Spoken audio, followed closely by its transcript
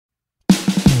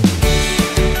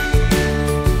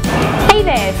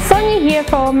here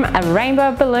from A Rainbow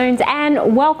of Balloons,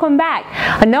 and welcome back.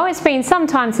 I know it's been some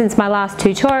time since my last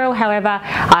tutorial, however,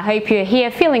 I hope you're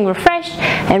here feeling refreshed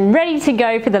and ready to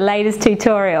go for the latest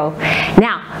tutorial.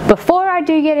 Now, before I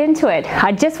do get into it,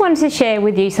 I just wanted to share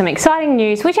with you some exciting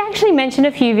news, which I actually mentioned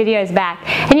a few videos back,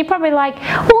 and you're probably like,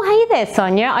 well, hey there,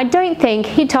 Sonia, I don't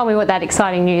think you told me what that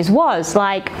exciting news was.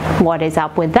 Like, what is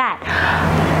up with that?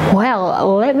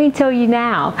 Well, let me tell you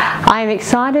now. I'm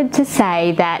excited to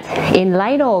say that in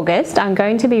late August, I'm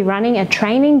going to be running a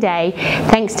training day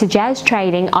thanks to JAZ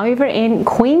Trading over in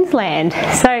Queensland.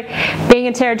 So being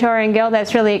a Territorian girl,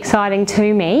 that's really exciting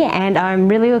to me, and I'm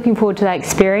really looking forward to that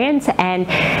experience and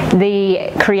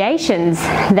the creations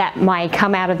that might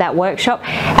come out of that workshop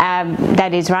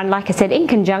that is run, like I said, in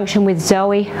conjunction with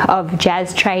Zoe of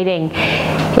JAZ Trading.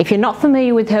 If you're not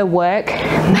familiar with her work,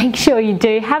 make sure you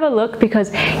do have a look,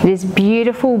 because it is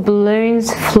beautiful balloons,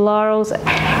 florals,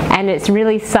 and it's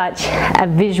really such a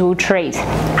visual treat.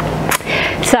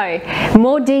 So,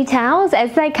 more details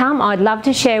as they come, I'd love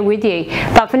to share with you.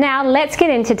 But for now, let's get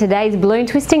into today's balloon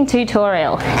twisting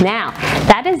tutorial. Now,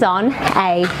 that is on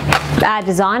a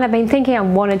design I've been thinking I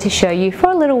wanted to show you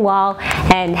for a little while.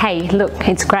 And hey, look,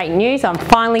 it's great news. I'm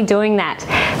finally doing that.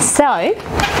 So,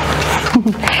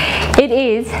 it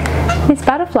is this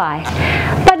butterfly.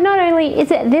 But not only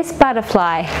is it this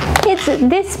butterfly, it's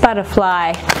this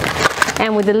butterfly.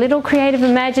 And with a little creative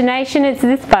imagination, it's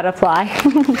this butterfly.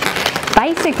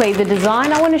 Basically, the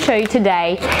design I want to show you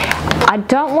today, I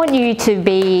don't want you to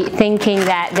be thinking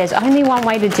that there's only one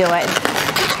way to do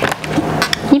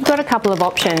it. You've got a couple of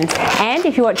options, and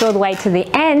if you watch all the way to the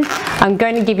end, I'm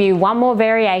going to give you one more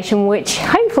variation which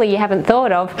hopefully you haven't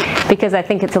thought of, because I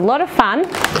think it's a lot of fun,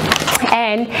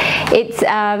 and it's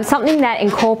something that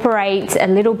incorporates a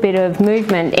little bit of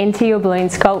movement into your balloon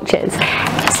sculptures.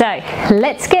 So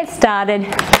let's get started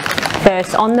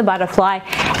first on the butterfly,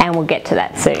 and we'll get to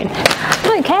that soon.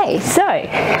 Okay,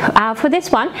 so for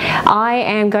this one, I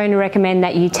am going to recommend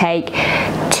that you take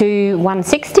two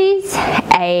 160s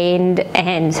and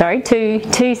two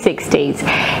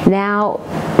 260s. Now,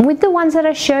 with the ones that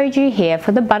I showed you here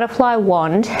for the butterfly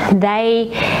wand,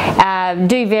 they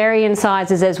do vary in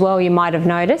sizes as well, you might have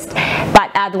noticed,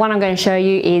 but the one I'm going to show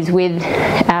you is with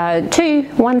two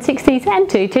 160s and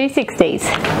two 260s.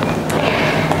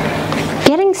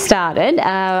 Getting started,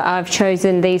 I've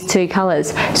chosen these two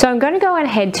colours. So I'm going to go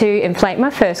ahead to inflate my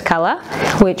first colour,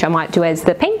 which I might do as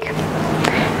the pink,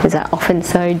 as I often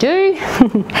so do.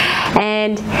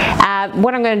 And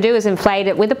what I'm going to do is inflate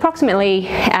it with approximately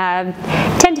 10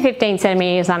 to 15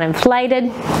 centimetres uninflated.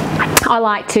 I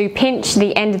like to pinch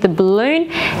the end of the balloon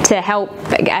to help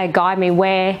guide me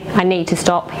where I need to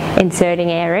stop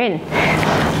inserting air in.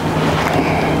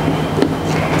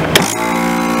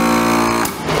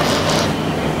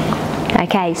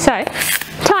 Okay, so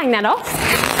tying that off,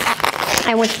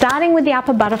 and we're starting with the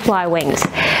upper butterfly wings.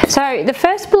 So the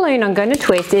first balloon I'm going to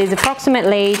twist is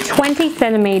approximately 20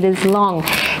 centimeters long.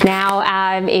 Now,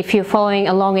 if you're following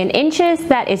along in inches,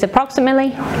 that is approximately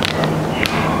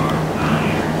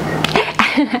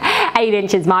 8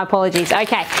 inches, my apologies.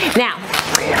 Okay, now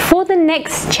for the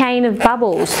next chain of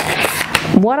bubbles,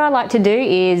 what I like to do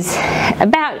is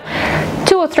about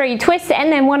 2 or 3 twists,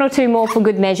 and then 1 or 2 more for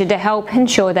good measure to help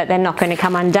ensure that they're not going to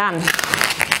come undone.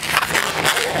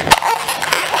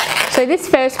 So this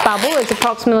first bubble is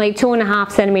approximately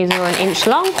 2.5 centimeters or 1 inch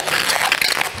long.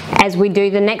 As we do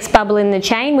the next bubble in the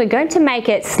chain, we're going to make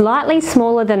it slightly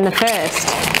smaller than the first.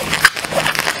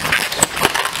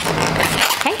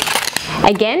 Okay.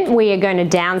 Again, we are going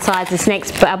to downsize this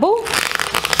next bubble.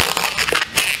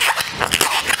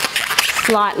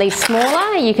 Slightly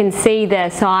smaller. You can see the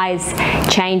size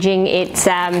changing its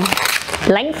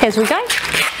length as we go.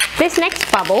 This next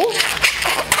bubble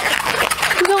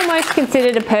is almost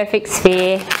considered a perfect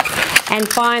sphere. And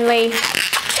finally,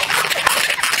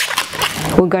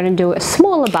 we're going to do a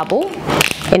smaller bubble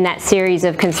in that series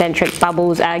of concentric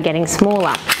bubbles getting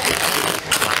smaller.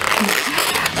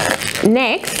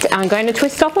 Next, I'm going to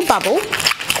twist off a bubble,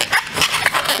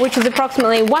 which is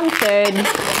approximately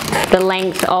 1/3 the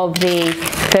length of the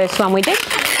first one we did.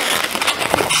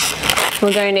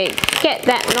 We're going to get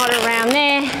that knot around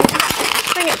there,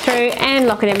 bring it through and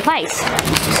lock it in place.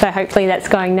 So hopefully that's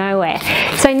going nowhere.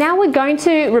 So now we're going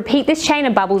to repeat this chain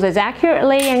of bubbles as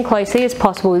accurately and closely as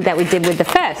possible that we did with the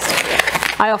first.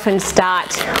 I often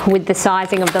start with the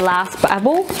sizing of the last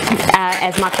bubble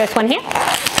as my first one here.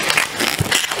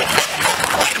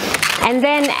 And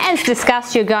then, as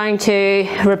discussed, you're going to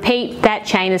repeat that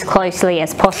chain as closely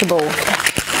as possible. A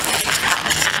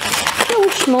little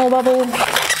small bubble,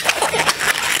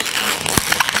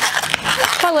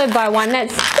 followed by one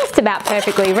that's just about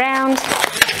perfectly round.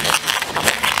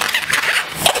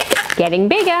 getting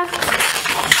bigger.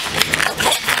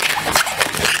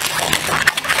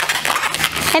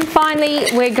 And finally,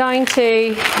 we're going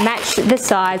to match the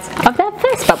size of that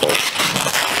first bubble.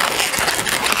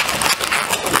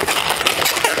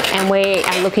 And we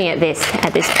are looking at this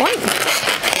point.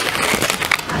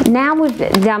 Now we've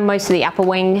done most of the upper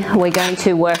wing, we're going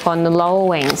to work on the lower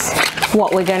wings.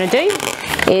 What we're going to do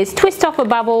is twist off a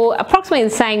bubble approximately the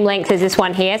same length as this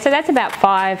one here. So that's about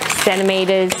 5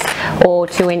 centimeters or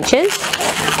 2 inches.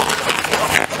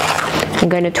 I'm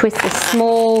going to twist a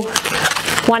small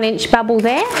 1-inch bubble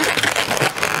there.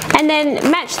 And then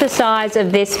match the size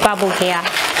of this bubble here.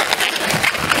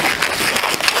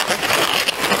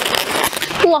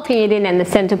 Locking it in the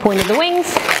center point of the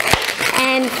wings.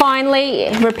 And finally,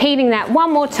 repeating that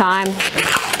one more time,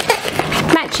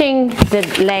 matching the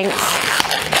lengths.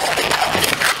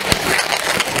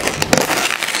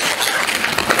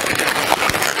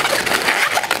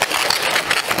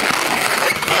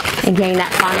 And getting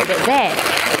that final bit there.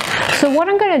 So what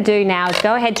I'm going to do now is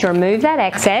go ahead to remove that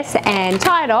excess and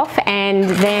tie it off, and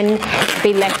then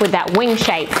be left with that wing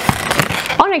shape.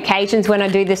 On occasions when I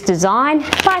do this design,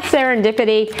 by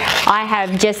serendipity, I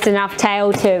have just enough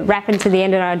tail to wrap into the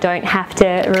end and I don't have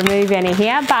to remove any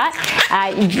here, but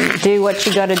do what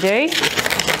you got to do.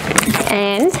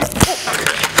 And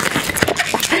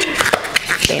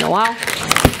it's been a while.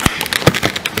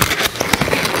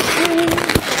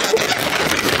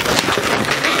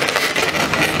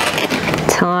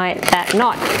 Tie that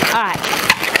knot. All right.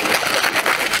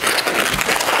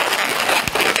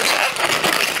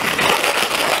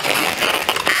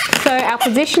 So our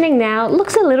positioning now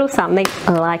looks a little something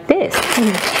like this.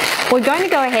 We're going to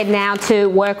go ahead now to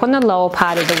work on the lower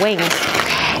part of the wing.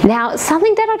 Now,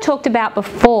 something that I talked about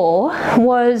before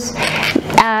was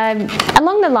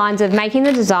along the lines of making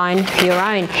the design your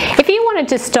own. If you wanted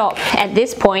to stop at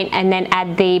this point and then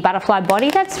add the butterfly body,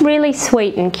 that's really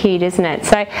sweet and cute, isn't it?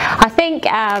 So I think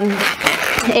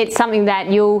it's something that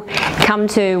you'll come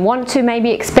to want to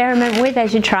maybe experiment with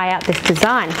as you try out this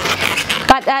design.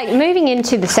 But moving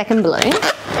into the second balloon,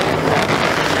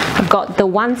 I've got the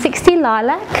 160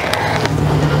 lilac.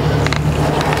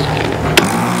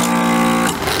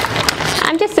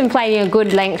 I'm just inflating a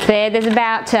good length there. There's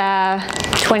about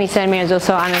 20 centimeters or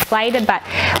so uninflated, but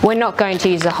we're not going to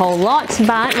use a whole lot,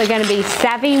 but we're going to be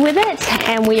savvy with it,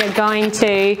 and we are going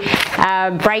to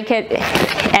break it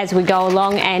as we go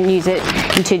along and use it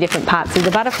in 2 different parts of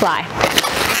the butterfly.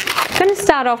 I'm going to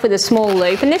start off with a small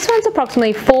loop, and this one's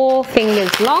approximately 4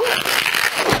 fingers long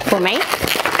for me,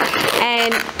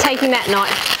 and taking that knot,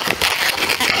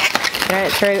 thread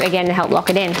it through again to help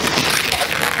lock it in.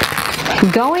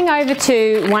 Going over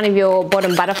to one of your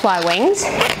bottom butterfly wings,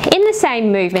 in the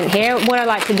same movement here, what I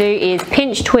like to do is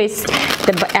pinch twist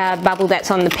the bubble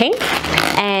that's on the pink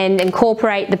and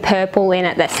incorporate the purple in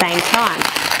at the same time.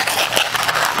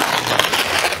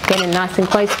 Getting nice and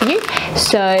close for you.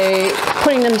 So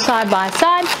putting them side by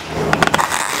side.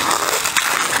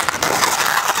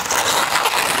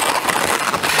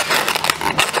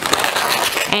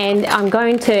 And I'm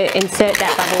going to insert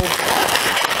that bubble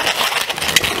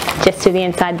just to the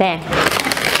inside there.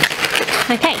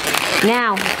 Okay,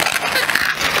 now,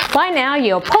 by now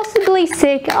you're possibly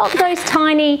sick of those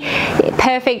tiny,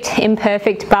 perfect,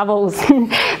 imperfect bubbles.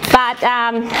 But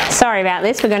sorry about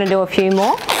this, we're going to do a few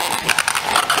more.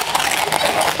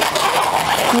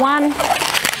 1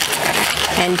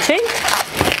 and 2.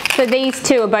 So these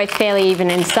 2 are both fairly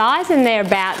even in size, and they're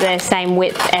about the same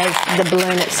width as the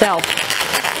balloon itself.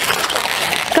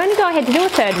 I'm going to go ahead to do a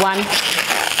third one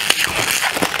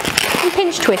and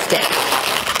pinch twist it.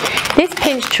 This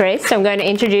pinch twist I'm going to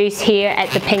introduce here at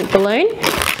the pink balloon.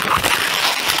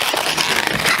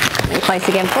 Close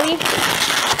again for you.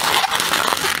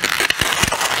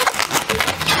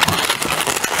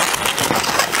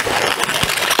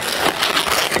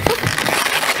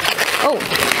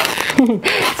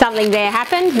 Something there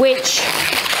happened, which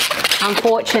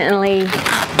unfortunately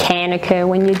can occur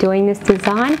when you're doing this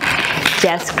design.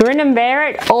 Just grin and bear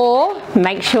it, or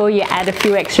make sure you add a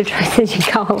few extra twists as you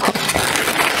go along.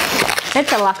 It's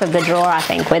the luck of the draw, I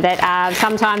think, with it.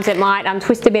 Sometimes it might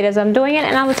untwist a bit as I'm doing it,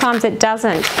 and other times it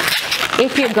doesn't.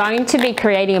 If you're going to be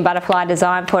creating a butterfly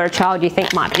design for a child you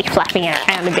think might be flapping it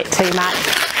around a bit too much,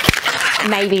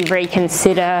 maybe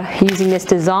reconsider using this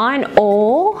design,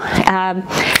 or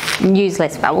use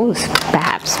less bubbles,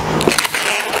 perhaps.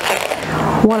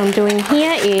 What I'm doing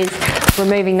here is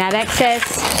removing that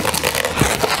excess,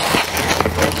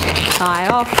 tie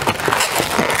off.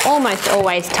 Almost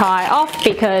always tie off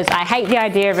because I hate the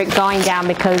idea of it going down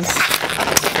because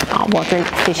I wasn't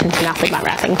efficient enough with my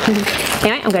wrapping.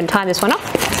 Anyway, I'm going to tie this one off.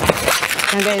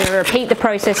 I'm going to repeat the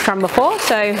process from before,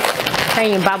 so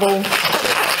creating a bubble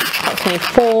approximately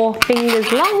 4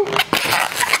 fingers long,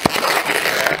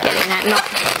 getting that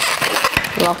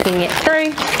knot, locking it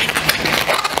through.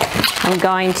 I'm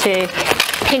going to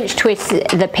pinch twist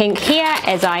the pink here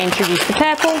as I introduce the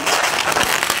purple.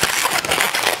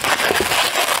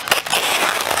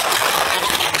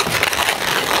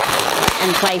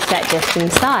 And place that just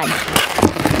inside.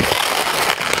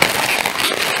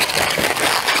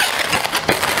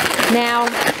 Now,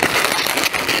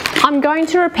 I'm going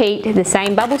to repeat the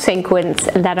same bubble sequence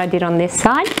that I did on this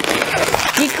side.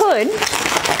 You could,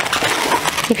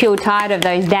 if you're tired of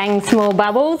those dang small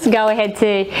bubbles, go ahead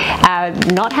to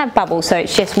not have bubbles, so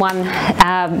it's just one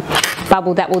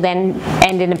bubble that will then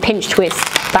end in a pinch twist.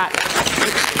 But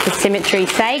for symmetry's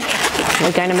sake,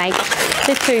 we're going to make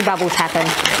the 2 bubbles happen.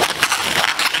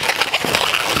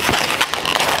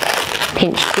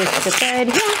 Pinch twist the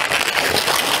 3rd here,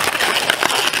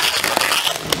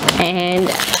 and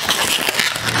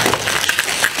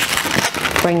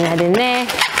bring that in there.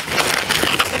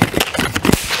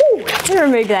 Ooh,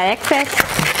 remove that excess.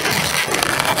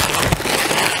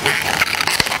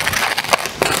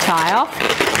 Tie off,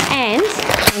 and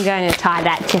I'm going to tie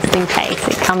that just in case.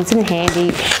 It comes in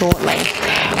handy shortly.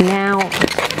 Now,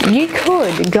 you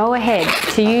could go ahead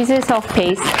to use this off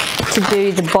piece to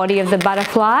do the body of the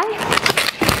butterfly.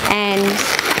 And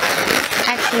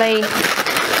actually,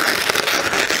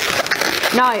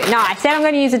 no, I said I'm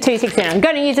going to use a 260. I'm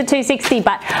going to use a 260,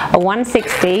 but a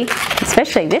 160,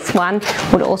 especially this one,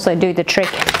 would also do the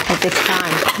trick at this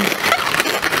time.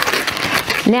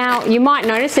 Now, you might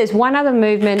notice there's one other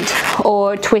movement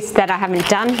or twist that I haven't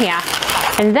done here,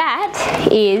 and that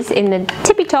is in the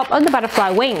tippy top of the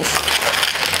butterfly wings.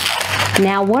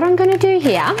 Now, what I'm going to do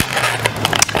here,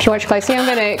 if you watch closely, I'm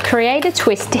going to create a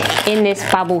twist in this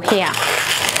bubble here.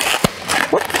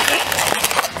 Whoop.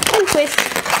 And twist.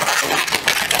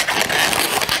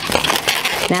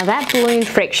 Now that balloon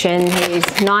friction is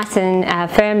nice and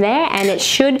firm there, and it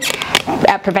should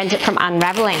prevent it from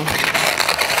unraveling.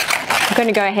 I'm going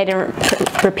to go ahead and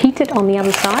repeat it on the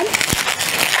other side.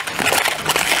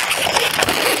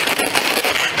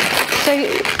 So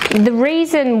the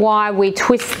reason why we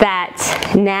twist that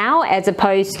now as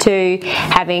opposed to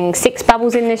having 6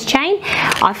 bubbles in this chain,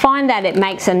 I find that it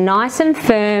makes a nice and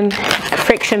firm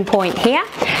friction point here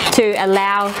to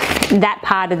allow that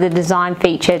part of the design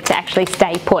feature to actually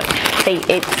stay put. See,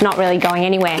 it's not really going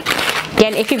anywhere.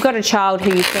 Again, if you've got a child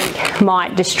who you think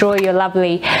might destroy your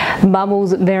lovely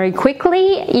bubbles very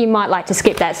quickly, you might like to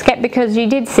skip that step, because you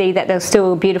did see that there's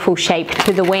still a beautiful shape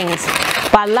to the wings.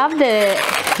 But I love the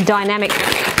dynamic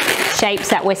shapes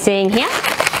that we're seeing here.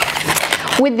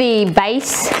 With the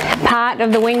base part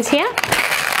of the wings here,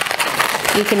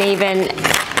 you can even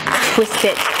twist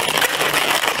it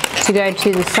to go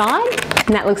to the side,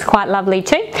 and that looks quite lovely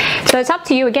too. So it's up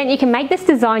to you. Again, you can make this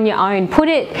design your own. Put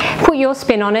your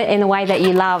spin on it in the way that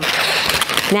you love.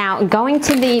 Now, going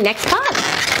to the next part.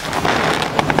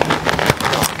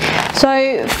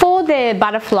 So for the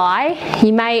butterfly,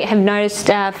 you may have noticed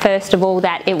first of all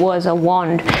that it was a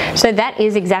wand. So that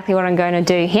is exactly what I'm going to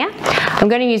do here. I'm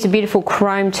going to use a beautiful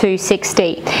chrome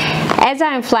 260. As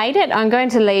I inflate it, I'm going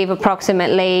to leave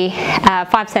approximately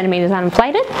 5 centimeters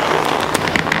uninflated.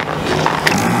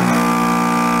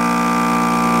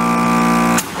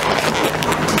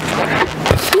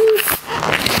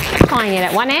 Tying it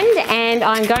at one end, and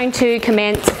I'm going to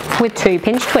commence with 2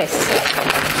 pinch twists.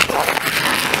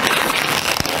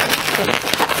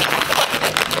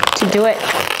 To do it,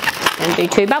 and do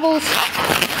 2 bubbles,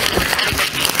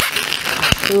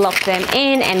 lock them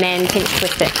in, and then pinch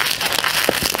twist it.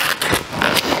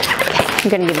 Okay, I'm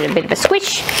going to give it a bit of a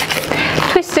squish,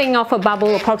 twisting off a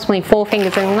bubble approximately 4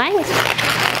 fingers in length,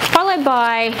 followed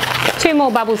by 2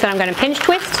 more bubbles that I'm going to pinch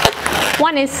twist.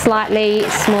 One is slightly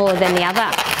smaller than the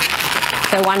other,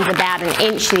 so one's about 1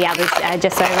 inch, the other's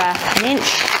just over 1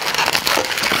 inch.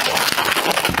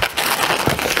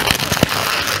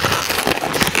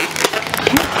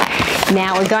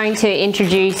 Now we're going to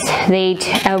introduce the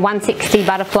 160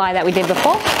 butterfly that we did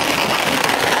before.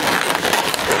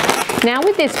 Now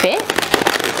with this bit,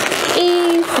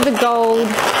 ease the gold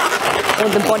or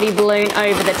the body balloon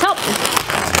over the top.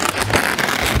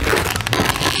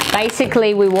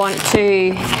 Basically, we want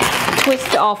to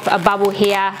twist off a bubble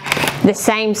here the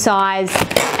same size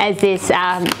as this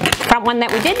front one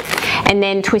that we did, and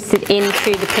then twist it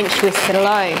into the pinch twist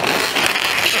below.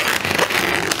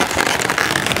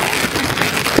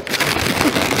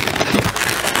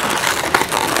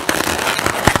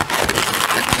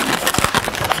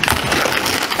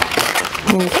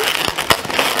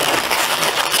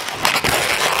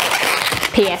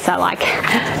 P.S. I like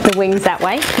the wings that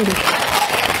way.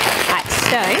 Right,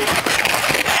 so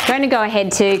I'm going to go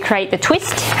ahead to create the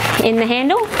twist in the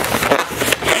handle.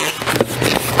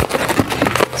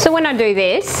 So when I do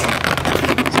this,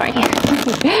 sorry,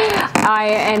 I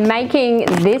am making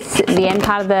this, the end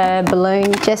part of the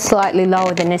balloon, just slightly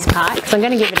lower than this part, because I'm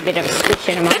going to give it a bit of a squish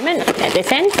in a moment at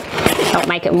this end. I'll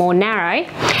make it more narrow,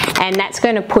 and that's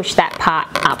going to push that part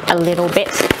up a little bit.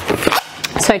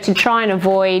 So to try and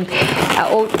avoid,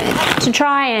 or to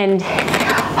try and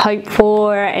hope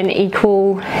for an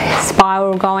equal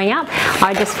spiral going up,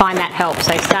 I just find that helps.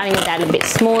 So starting with that a bit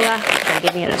smaller, and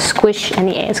giving it a squish, and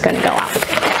the air is going to go up.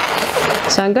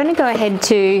 So I'm going to go ahead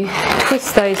to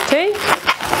twist those two.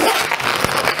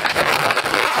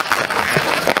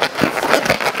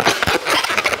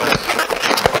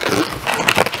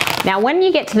 Now when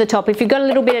you get to the top, if you've got a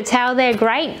little bit of tail there,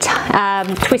 great,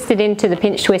 twist it into the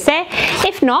pinch twist there.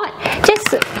 If not,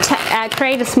 just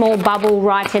create a small bubble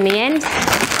right in the end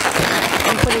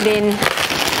and put it in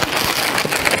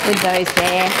with those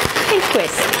there, pinch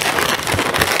twist.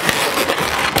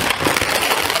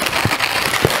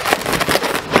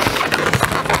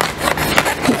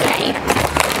 Okay.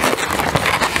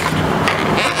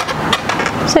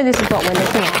 So this is what we're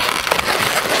looking at.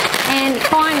 And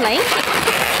finally,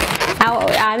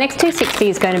 our next 260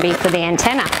 is going to be for the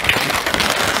antenna.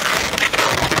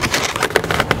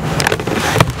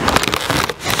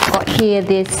 Got here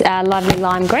this lovely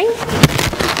lime green.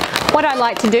 What I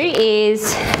like to do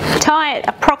is tie it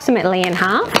approximately in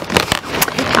half.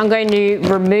 I'm going to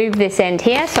remove this end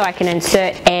here so I can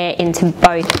insert air into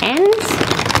both ends.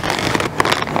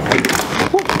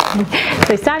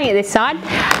 So starting at this side,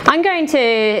 I'm going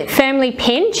to firmly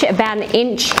pinch about 1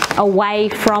 inch away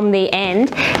from the end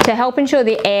to help ensure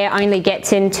the air only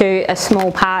gets into a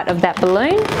small part of that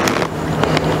balloon.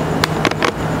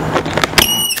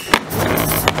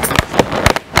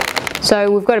 So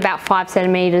we've got about 5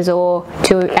 centimeters or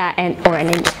an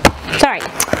inch. Sorry,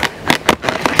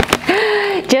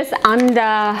 just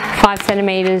under 5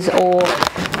 centimeters or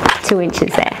 2 inches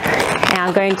there. Now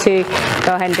I'm going to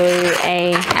go ahead and do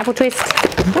an apple twist.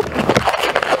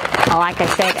 Like I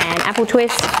said, an apple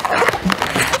twist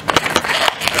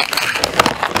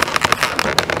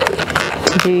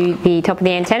to do the top of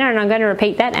the antenna, and I'm going to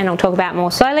repeat that and I'll talk about it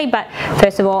more slowly, but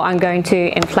first of all I'm going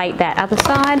to inflate that other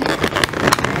side.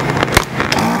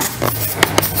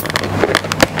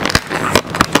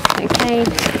 Okay,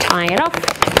 tying it off,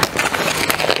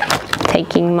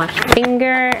 taking my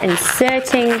finger,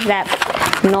 inserting that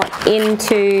knot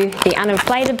into the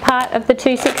uninflated part of the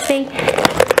 260,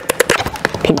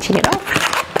 pinching it off,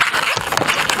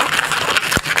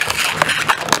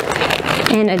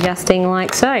 and adjusting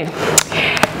like so.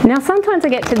 Now sometimes I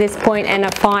get to this point and I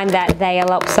find that they are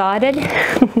lopsided.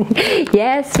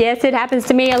 yes, it happens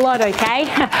to me a lot, okay?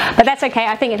 But that's okay,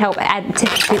 I think it helps to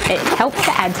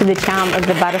add to the charm of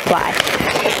the butterfly.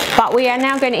 But we are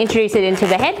now going to introduce it into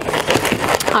the head.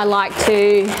 I like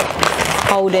to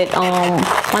hold it on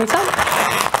one side,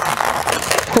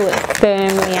 pull it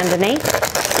firmly underneath,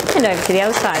 and over to the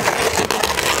other side.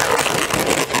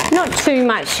 Not too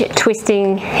much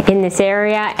twisting in this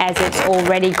area as it's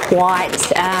already quite,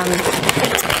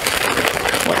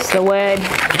 what's the word,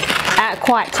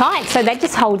 quite tight, so that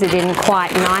just holds it in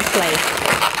quite nicely.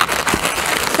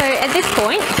 So at this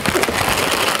point,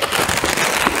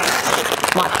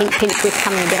 my pink pinch twist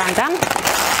coming a bit undone.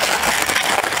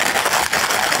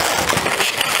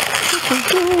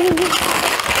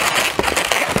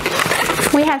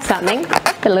 We have something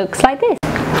that looks like this.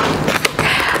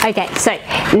 Okay, so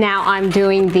now I'm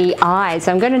doing the eyes.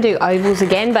 I'm going to do ovals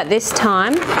again, but this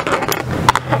time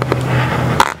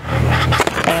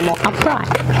they are more upright.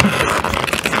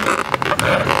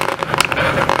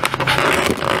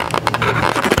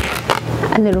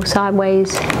 A little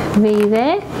sideways V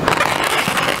there.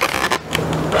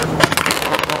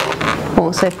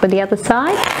 Also for the other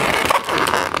side.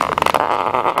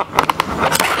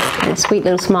 And a sweet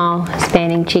little smile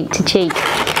spanning cheek to cheek.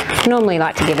 I normally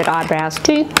like to give it eyebrows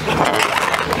too.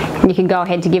 And you can go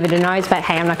ahead to give it a nose, but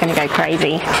hey, I'm not going to go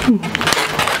crazy.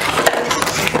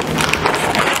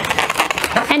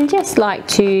 And just like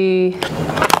to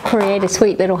create a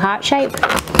sweet little heart shape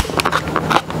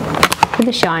for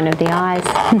the shine of the eyes.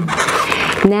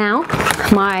 Now,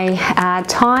 my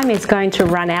time is going to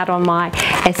run out on my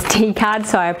SD card,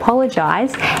 so I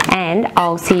apologise, and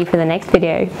I'll see you for the next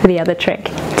video for the other trick.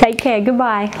 Take care,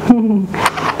 goodbye.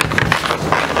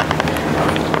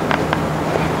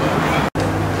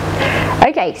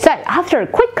 Okay, so after a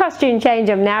quick costume change,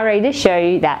 I'm now ready to show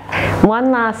you that one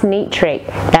last neat trick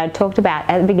that I talked about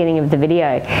at the beginning of the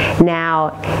video.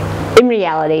 Now, in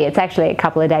reality, it's actually a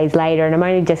couple of days later and I'm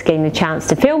only just getting the chance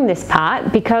to film this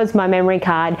part because my memory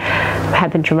card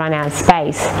happened to run out of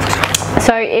space.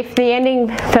 So if the ending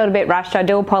felt a bit rushed, I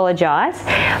do apologise,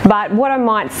 but what I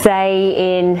might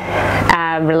say in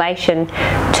relation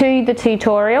to the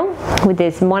tutorial with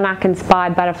this monarch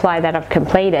inspired butterfly that I've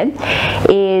completed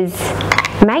is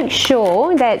make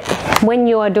sure that when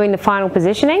you are doing the final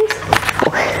positioning,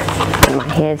 my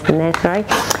hair's in there, sorry,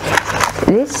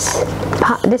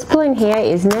 this balloon here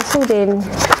is nestled in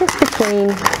just between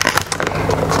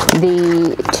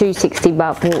the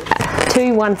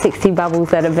two 160 bubbles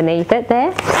that are beneath it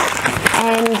there.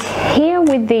 And here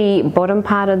with the bottom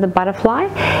part of the butterfly,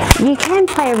 you can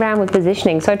play around with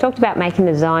positioning. So I talked about making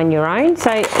the design your own. So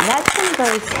that's one of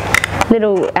those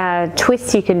little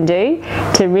twists you can do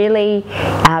to really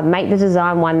make the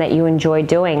design one that you enjoy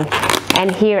doing.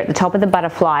 And here at the top of the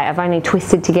butterfly, I've only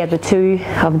twisted together 2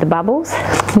 of the bubbles.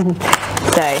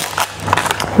 So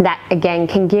that again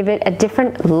can give it a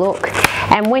different look.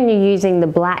 And when you're using the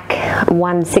black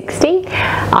 160,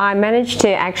 I managed to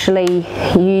actually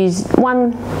use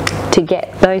one to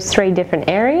get those 3 different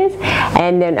areas,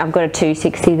 and then I've got a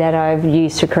 260 that I've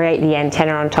used to create the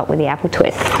antenna on top with the apple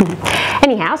twist.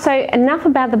 Anyhow, so enough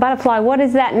about the butterfly. What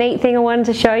is that neat thing I wanted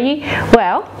to show you?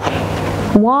 Well,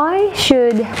 why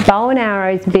should bow and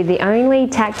arrows be the only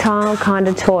tactile kind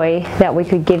of toy that we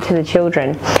could give to the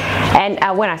children? And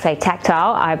when I say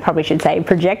tactile, I probably should say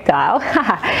projectile,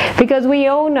 because we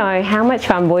all know how much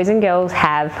fun boys and girls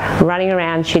have running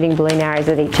around shooting balloon arrows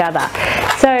at each other.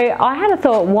 So I had a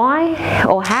thought, why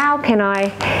or how can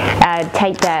I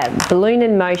take the balloon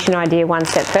in motion idea one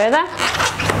step further?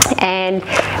 And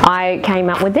I came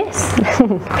up with this.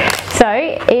 So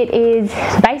it is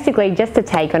basically just a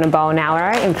take on a bow and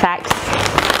arrow. In fact,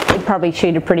 you'd probably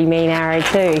shoot a pretty mean arrow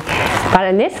too. But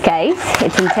in this case,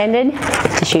 it's intended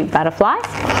to shoot butterflies.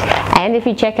 And if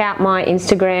you check out my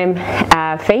Instagram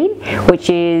feed, which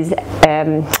is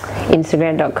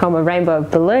instagram.com, a rainbow of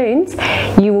balloons,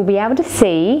 you will be able to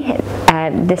see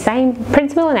the same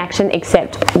principle in action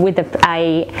except with a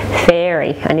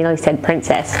fairy. I nearly said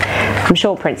princess. I'm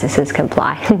sure princesses can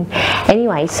fly.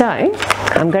 Anyway, so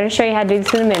I'm going to show you how to do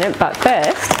this in a minute, but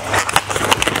first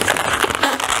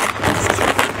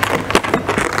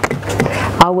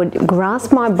I would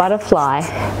grasp my butterfly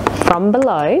from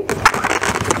below.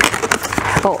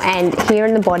 Oh, and here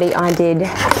in the body I did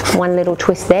one little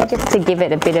twist there just to give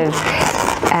it a bit of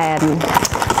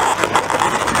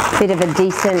a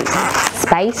decent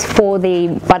space for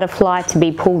the butterfly to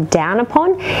be pulled down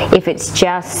upon. If it's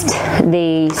just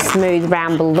the smooth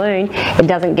round balloon, it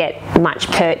doesn't get much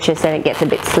purchase and it gets a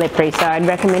bit slippery. So I'd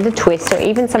recommend a twist or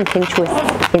even some pinch twist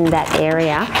in that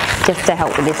area just to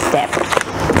help with this step.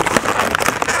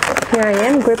 Here I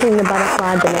am gripping the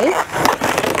butterfly beneath.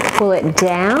 Pull it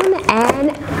down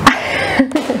and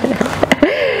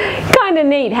kind of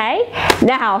neat, hey?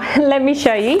 Now let me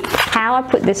show you how I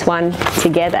put this one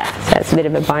together. So that's a bit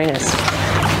of a bonus.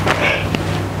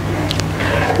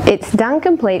 It's done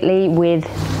completely with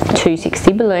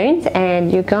 260 balloons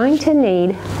and you're going to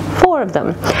need 4 of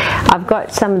them. I've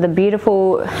got some of the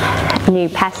beautiful new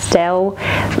pastel,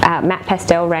 matte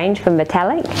pastel range from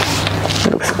Metallic.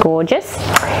 It looks gorgeous.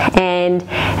 And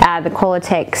the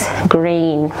Qualitex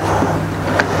green.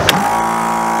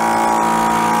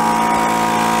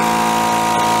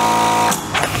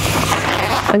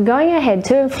 I'm going ahead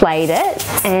to inflate it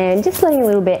and just letting a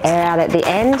little bit air out at the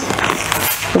end.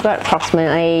 We've got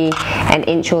approximately an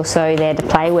inch or so there to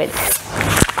play with.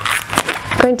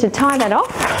 I'm going to tie that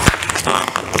off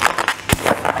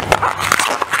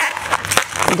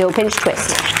and do a pinch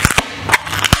twist.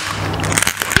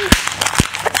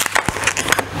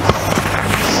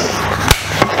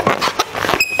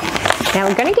 Now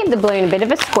we're going to give the balloon a bit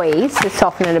of a squeeze to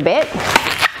soften it a bit.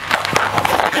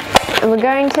 And we're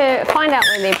going to find out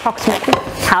where the approximate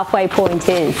halfway point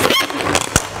is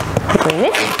between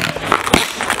this.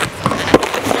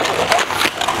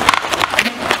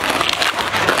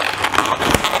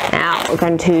 Now we're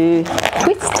going to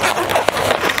twist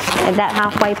at that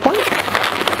halfway point.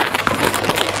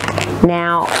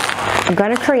 Now I'm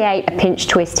going to create a pinch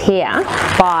twist here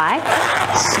by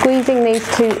squeezing these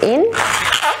 2 in,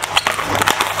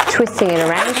 twisting it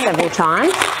around several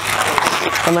times.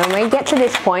 And when we get to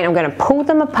this point, I'm going to pull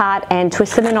them apart and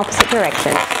twist them in opposite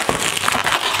directions.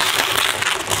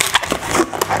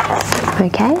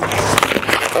 Okay.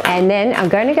 And then I'm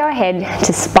going to go ahead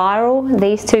to spiral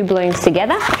these 2 balloons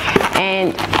together.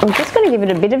 And I'm just going to give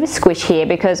it a bit of a squish here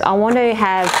because I want to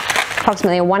have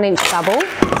approximately a 1 inch bubble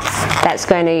that's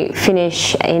going to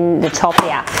finish in the top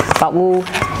here, but we'll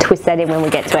twist that in when we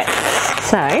get to it.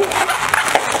 So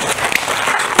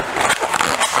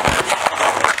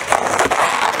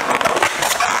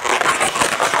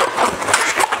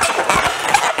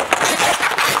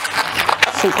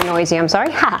super noisy, I'm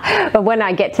sorry. But when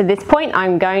I get to this point,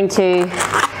 I'm going to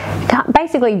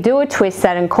basically do a twist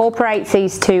that incorporates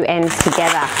these two ends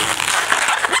together,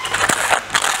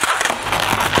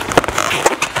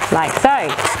 like so.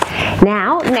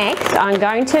 Now next I'm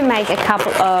going to make a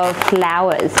couple of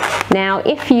flowers. Now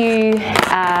if you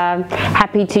are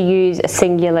happy to use a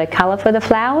singular colour for the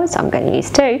flowers, I'm going to use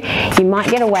two, you might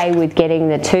get away with getting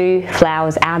the two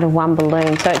flowers out of one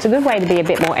balloon, so it's a good way to be a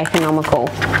bit more economical.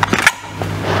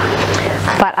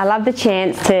 But I love the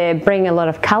chance to bring a lot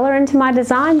of colour into my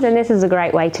designs, and this is a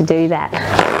great way to do that.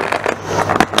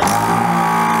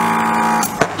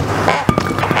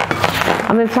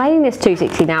 I'm inflating this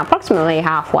 260 now approximately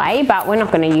halfway, but we're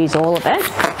not going to use all of it.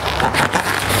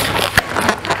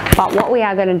 But what we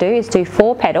are going to do is do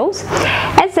 4 petals.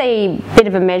 As a bit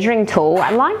of a measuring tool,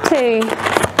 I like to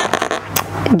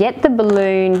get the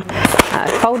balloon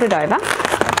folded over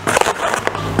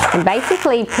and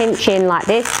basically pinch in like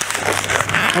this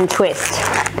and twist.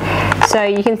 So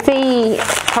you can see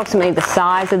approximately the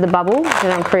size of the bubble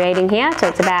that I'm creating here. So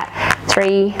it's about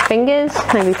 3 fingers,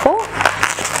 maybe 4.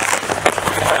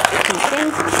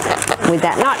 With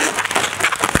that knot,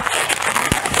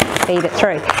 feed it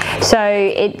through. So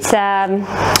it's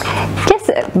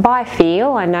just by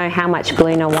feel, I know how much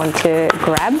balloon I want to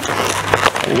grab.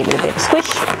 And give it a bit of a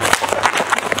squish.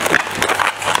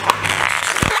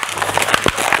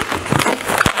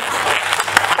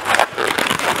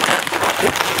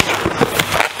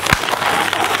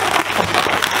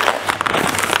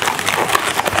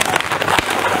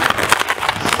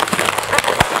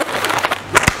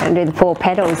 Do the 4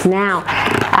 petals. Now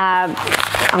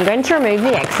I'm going to remove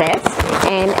the excess,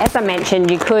 and as I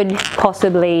mentioned, you could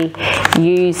possibly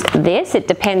use this. It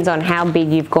depends on how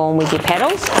big you've gone with your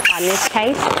petals. In this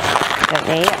case, don't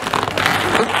need it.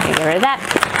 Get rid of that.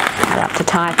 I have to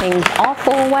tie things off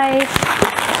always.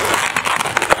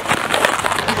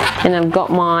 And I've got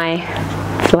my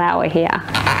flower here.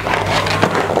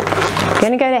 I'm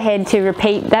going to go ahead to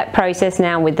repeat that process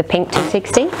now with the pink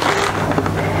 260.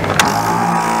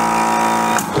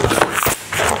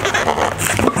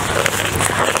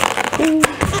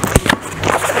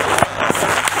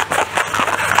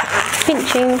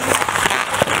 Pinching.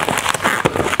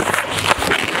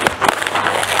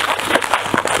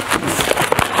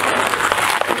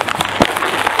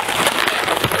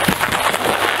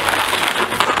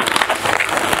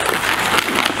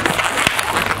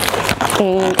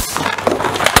 And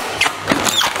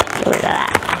get rid of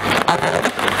that.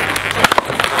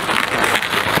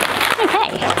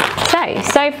 Okay,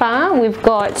 so far we've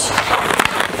got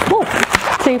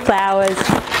 2 flowers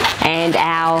and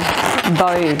our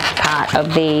bow part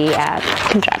of the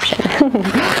contraption.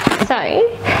 So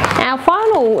our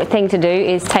final thing to do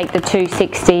is take the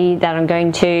 260 that I'm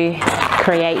going to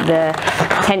create the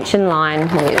tension line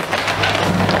with,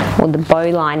 or the bow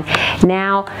line.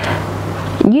 Now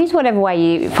use whatever way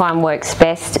you find works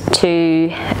best to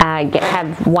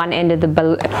have one end of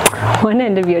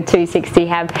your 260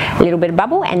 have a little bit of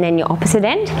bubble, and then your opposite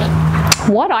end.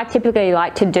 What I typically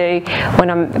like to do when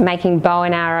I'm making bow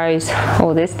and arrows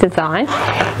or this design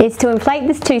is to inflate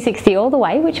this 260 all the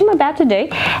way, which I'm about to do,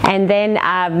 and then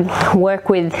work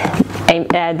with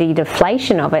the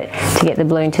deflation of it to get the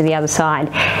balloon to the other side.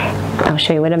 I'll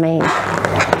show you what I mean.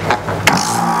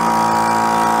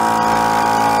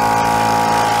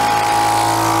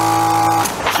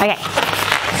 Okay,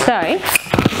 so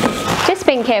just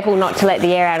being careful not to let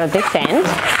the air out of this end.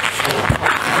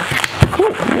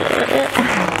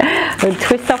 We'll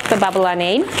twist off the bubble I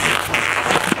need.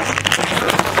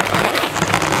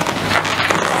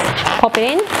 Pop it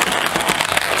in.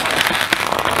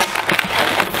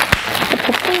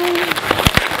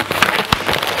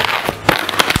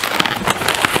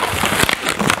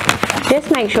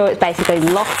 Just make sure it's basically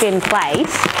locked in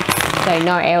place so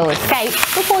no air will escape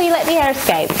before you let the air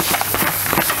escape.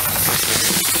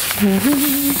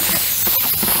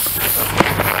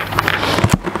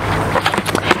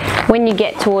 When you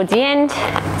get towards the end,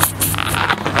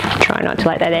 try not to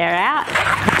let that air out.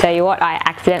 I'll tell you what, I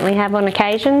accidentally have on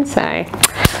occasion, so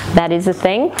that is a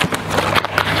thing.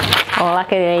 Well,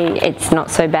 luckily it's not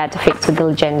so bad to fix with the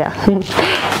legenda.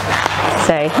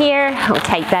 So here, I'll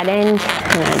take that end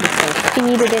and I'm just going to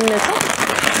feed it in the top.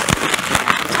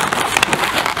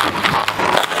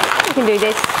 You can do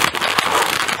this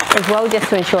as well just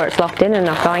to ensure it's locked in and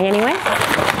not going anywhere.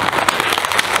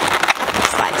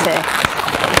 to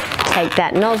take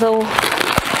that nozzle.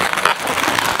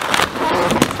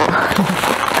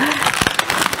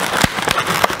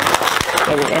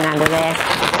 Get it in under there.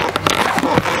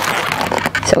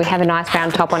 So we have a nice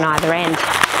round top on either end.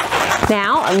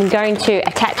 Now I'm going to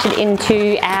attach it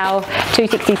into our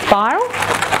 260 spiral,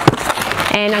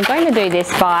 and I'm going to do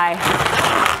this by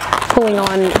pulling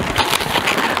on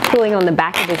the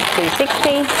back of this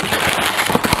 260,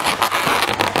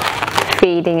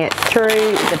 feeding it through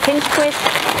the pinch twist,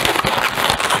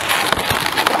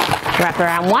 wrap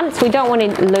around once. We don't want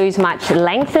to lose much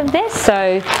length of this,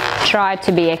 so try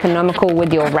to be economical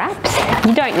with your wraps.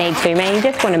 You don't need too many, you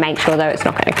just want to make sure though it's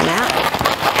not going to come out.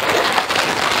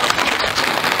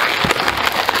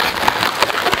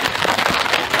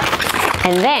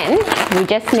 And then we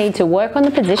just need to work on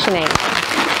the positioning.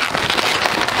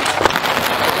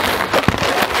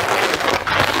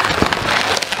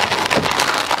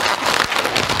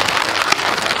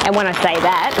 And when I say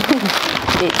that,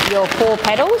 your 4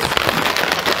 petals,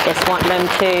 just want them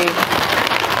to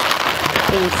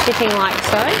be sitting like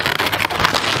so.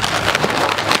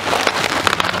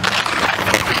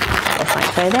 Just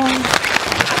like so there.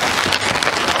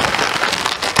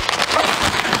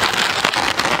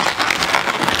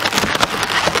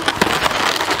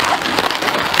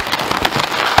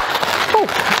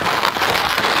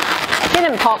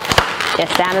 Didn't pop,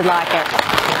 just sounded like it.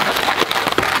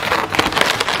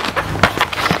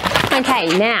 Okay,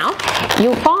 now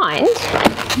you'll find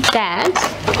that,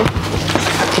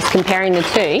 just comparing the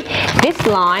two, this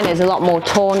line is a lot more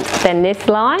taunt than this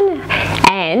line,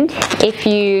 and if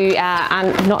you are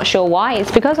not sure why,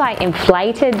 it's because I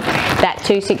inflated that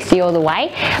 260 all the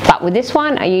way, but with this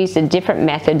one I used a different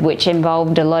method which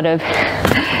involved a lot of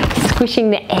squishing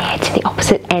the air to the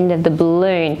opposite end of the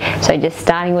balloon. So just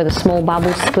starting with a small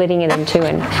bubble, splitting it in two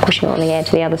and pushing all the air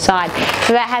to the other side.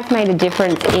 So that has made a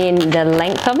difference in the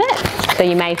length of it. So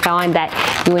you may find that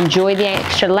you enjoy the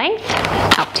extra length,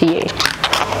 up to you.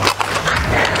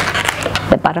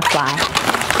 The butterfly.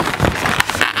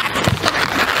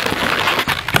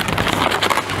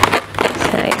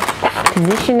 So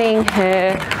positioning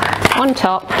her on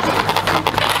top,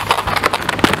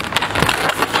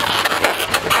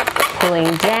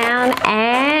 pulling down,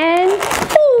 and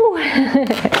ooh.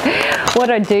 What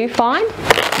I do find,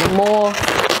 the more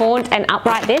taunt and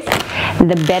upright this,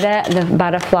 the better the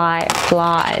butterfly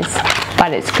flies.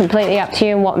 But it's completely up to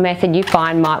you and what method you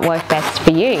find might work best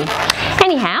for you.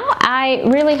 Anyhow, I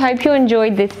really hope you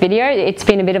enjoyed this video. It's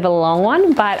been a bit of a long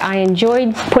one, but I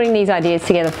enjoyed putting these ideas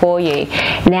together for you.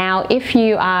 Now, if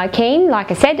you are keen,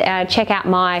 like I said, check out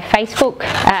my Facebook,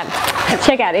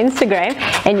 check out Instagram,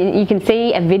 and you can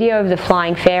see a video of the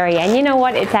flying fairy. And you know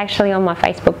what? It's actually on my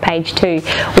Facebook page too,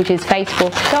 which is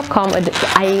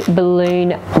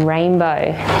facebook.com/a-balloon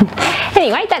rainbow.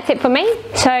 Anyway, that's it for me.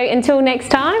 So until next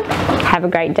time, have a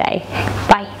great day.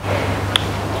 Bye.